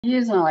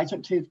Use an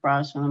electric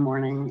toothbrush in the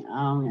morning.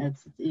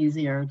 It's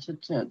easier to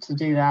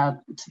do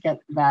that, to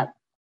get that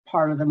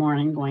part of the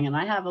morning going. And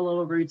I have a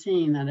little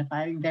routine that if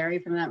I vary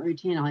from that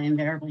routine, I'll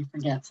invariably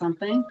forget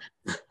something.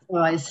 So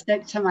I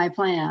stick to my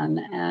plan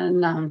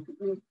and,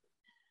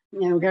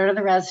 go to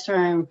the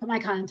restroom, put my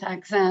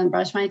contacts in,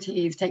 brush my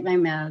teeth, take my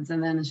meds,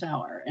 and then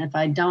shower. And if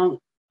I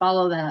don't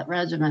follow that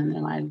regimen,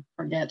 then I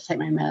forget to take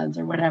my meds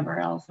or whatever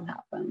else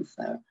happens.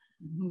 So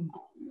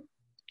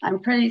I'm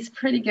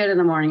pretty good in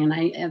the morning,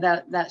 and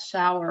that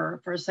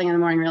shower first thing in the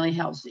morning really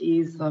helps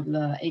ease of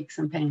the aches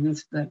and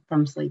pains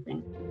from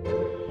sleeping.